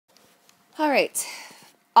All right.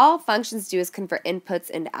 All functions do is convert inputs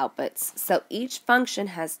into outputs. So each function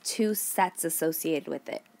has two sets associated with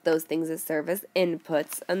it. Those things that serve as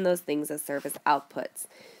inputs and those things that serve as outputs.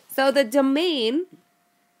 So the domain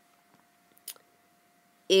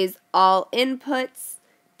is all inputs.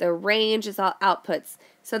 The range is all outputs.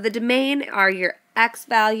 So the domain are your x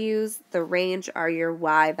values. The range are your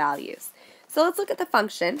y values. So let's look at the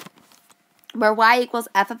function where y equals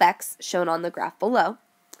f of x, shown on the graph below.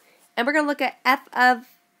 And we're going to look at f of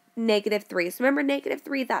 -3. So remember,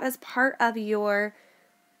 -3, that is part of your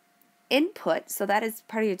input. So that is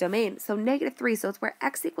part of your domain. So -3, so it's where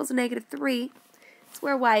x equals -3. It's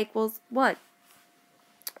where y equals 1.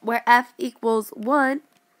 Where f equals 1,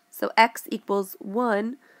 so x equals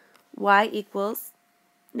 1, y equals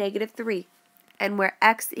 -3. And where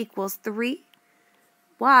x equals 3,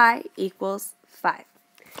 y equals 5.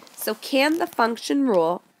 So can the function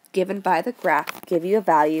rule given by the graph give you a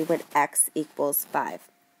value when x equals 5?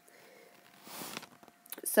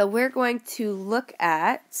 So we're going to look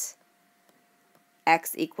at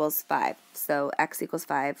x equals 5. So x equals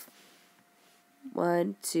 5.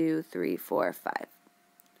 1, 2, 3, 4, 5.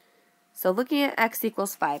 So looking at x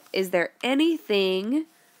equals 5, is there anything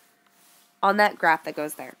on that graph that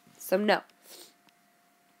goes there? So no.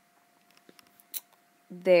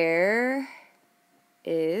 There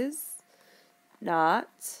is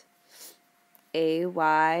not a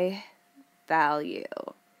y value.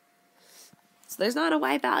 So there's not a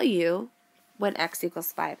y value when x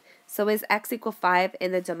equals 5. So is x equal 5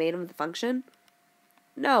 in the domain of the function?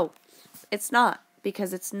 No, it's not,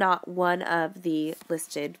 because it's not one of the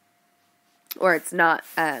listed, or it's not,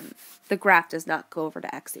 the graph does not go over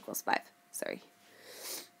to x equals 5. Sorry.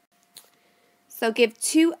 So give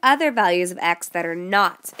two other values of x that are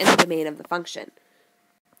not in the domain of the function.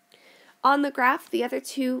 On the graph, the other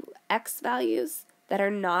two x values that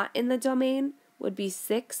are not in the domain would be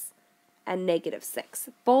 6 and -6.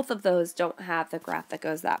 Both of those don't have the graph that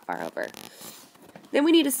goes that far over. Then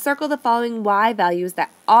we need to circle the following y values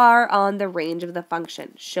that are on the range of the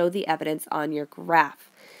function. Show the evidence on your graph.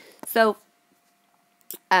 So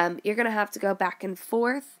you're going to have to go back and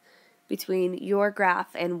forth between your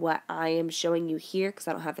graph and what I am showing you here, because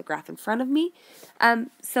I don't have the graph in front of me.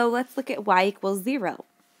 So let's look at y equals 0.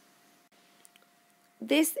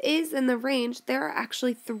 This is in the range. There are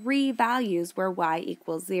actually 3 values where y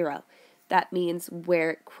equals 0. That means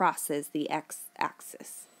where it crosses the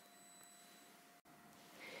x-axis.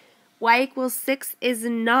 Y equals 6 is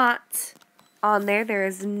not on there. There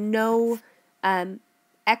is no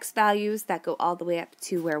x values that go all the way up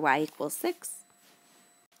to where y equals 6.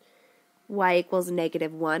 Y equals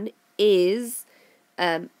 -1 is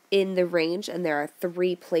in the range, and there are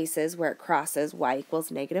 3 places where it crosses y equals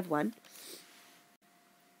 -1.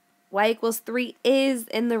 Y equals 3 is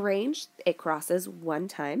in the range. It crosses 1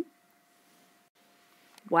 time.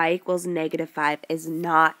 Y equals -5 is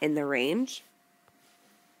not in the range.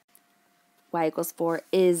 Y equals 4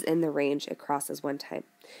 is in the range. It crosses 1 time.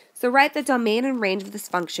 So write the domain and range of this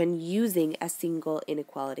function using a single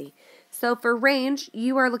inequality. So for range,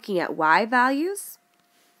 you are looking at y values,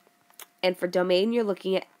 and for domain, you're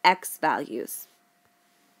looking at x values.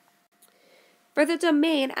 For the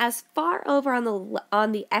domain, as far over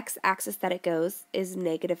on the x-axis that it goes is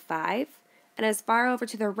 -5, and as far over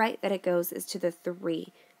to the right that it goes is to the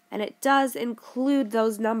 3. And it does include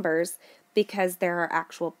those numbers because there are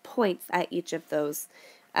actual points at each of those.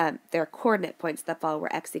 There are coordinate points that fall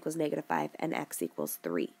where x equals -5 and x equals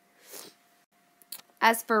 3.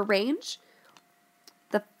 As for range,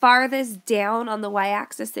 the farthest down on the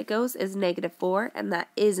y-axis it goes is -4, and that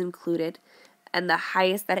is included. And the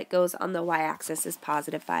highest that it goes on the y-axis is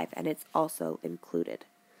 +5, and it's also included.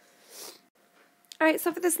 All right,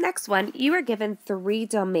 so for this next one, you are given 3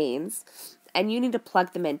 domains, and you need to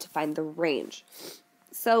plug them in to find the range.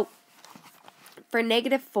 So for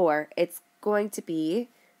 -4, it's going to be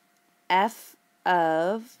f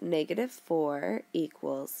of -4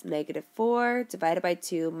 equals -4 divided by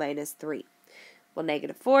 2 minus 3. Well,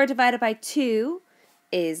 -4 divided by 2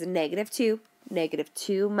 is -2.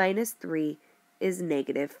 -2 minus 3 is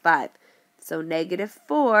 -5. So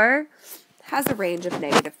 -4 has a range of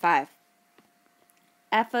 -5.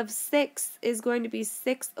 F of 6 is going to be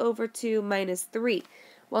 6 over 2 minus 3.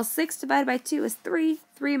 Well, 6 divided by 2 is 3.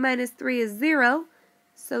 3 minus 3 is 0.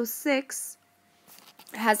 So 6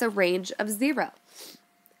 has a range of 0.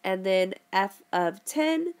 And then f of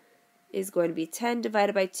 10 is going to be 10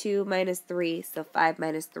 divided by 2 minus 3. So 5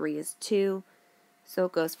 minus 3 is 2. So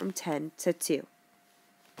it goes from 10 to 2.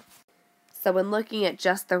 So when looking at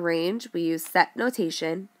just the range, we use set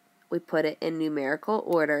notation. We put it in numerical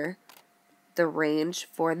order. the range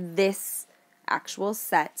for this actual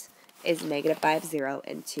set is -5, 0,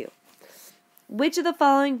 and 2. Which of the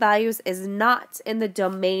following values is not in the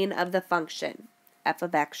domain of the function f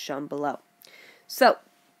of x shown below? So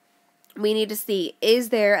we need to see, is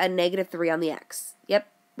there a -3 on the x? Yep,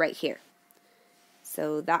 right here.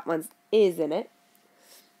 So that one is in it.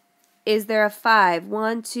 Is there a 5?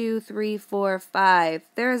 1, 2, 3, 4, 5.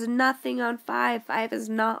 There is nothing on 5. 5 is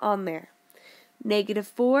not on there.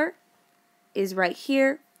 -4 is right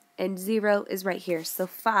here, and 0 is right here. So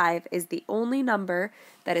 5 is the only number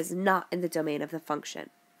that is not in the domain of the function.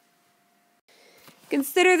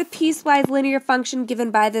 Consider the piecewise linear function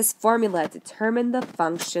given by this formula. Determine the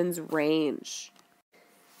function's range.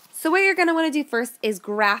 So what you're going to want to do first is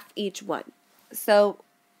graph each one. So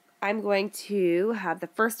I'm going to have the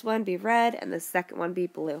first one be red and the second one be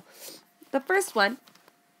blue. The first one,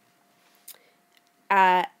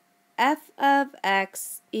 f of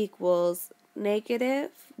x equals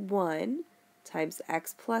 -1 times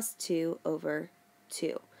x plus 2 over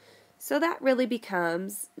 2. So that really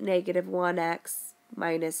becomes -1x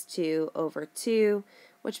minus 2 over 2,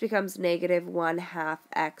 which becomes -1/2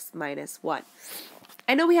 x minus 1.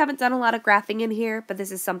 I know we haven't done a lot of graphing in here, but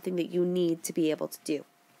this is something that you need to be able to do.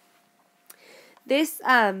 This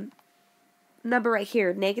number right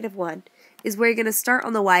here, -1, is where you're going to start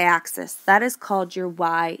on the y-axis. That is called your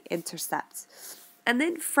y-intercept. And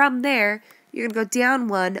then from there, you're going to go down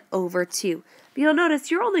 1 over 2. But you'll notice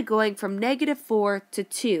you're only going from -4 to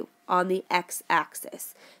 2 on the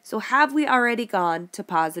x-axis. So have we already gone to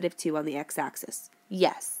 +2 on the x-axis?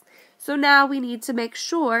 Yes. So now we need to make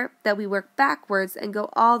sure that we work backwards and go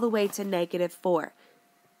all the way to -4.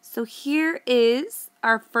 So here is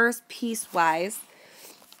our first piecewise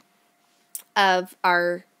of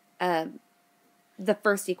our the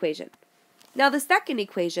first equation. Now the second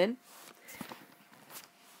equation,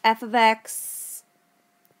 f of x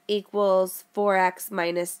equals 4x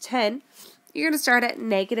minus 10, you're going to start at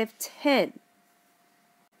 -10.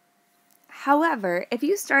 However, if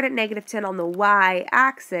you start at -10 on the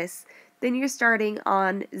y-axis, then you're starting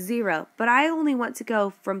on 0. But I only want to go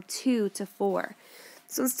from 2 to 4.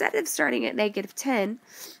 So instead of starting at -10,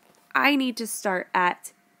 I need to start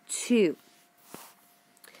at 2.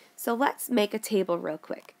 So let's make a table real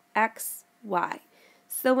quick. X, y.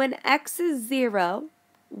 So when x is 0,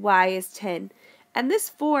 y is 10. And this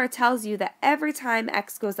 4 tells you that every time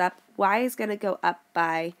x goes up, y is going to go up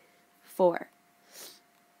by 4.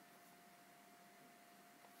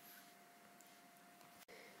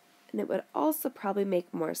 And it would also probably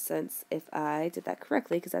make more sense if I did that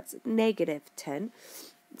correctly, because that's -10.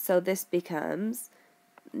 So this becomes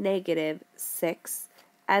 -6,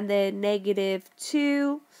 and then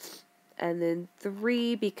 -2, and then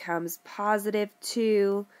 3 becomes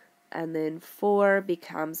 +2, and then 4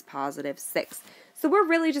 becomes +6. So we're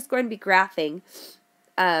really just going to be graphing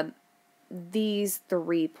these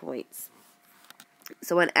 3 points.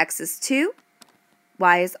 So when x is 2,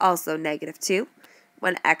 y is also -2.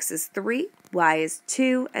 When x is 3, y is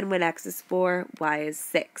 2, and when x is 4, y is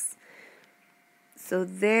 6. So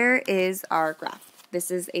there is our graph. This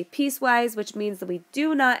is a piecewise, which means that we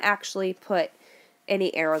do not actually put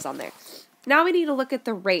any arrows on there. Now we need to look at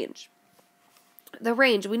the range. The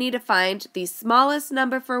range, we need to find the smallest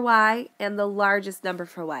number for y and the largest number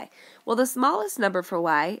for y. Well, the smallest number for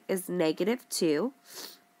y is -2,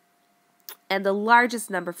 and the largest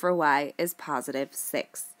number for y is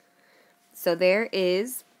 +6. So there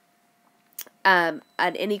is an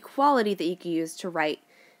inequality that you can use to write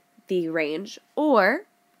the range, or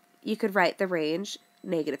you could write the range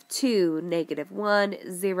 -2, -1,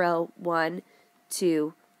 0, 1,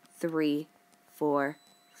 2, 3, 4,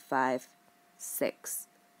 5, 6.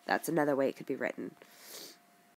 That's another way it could be written.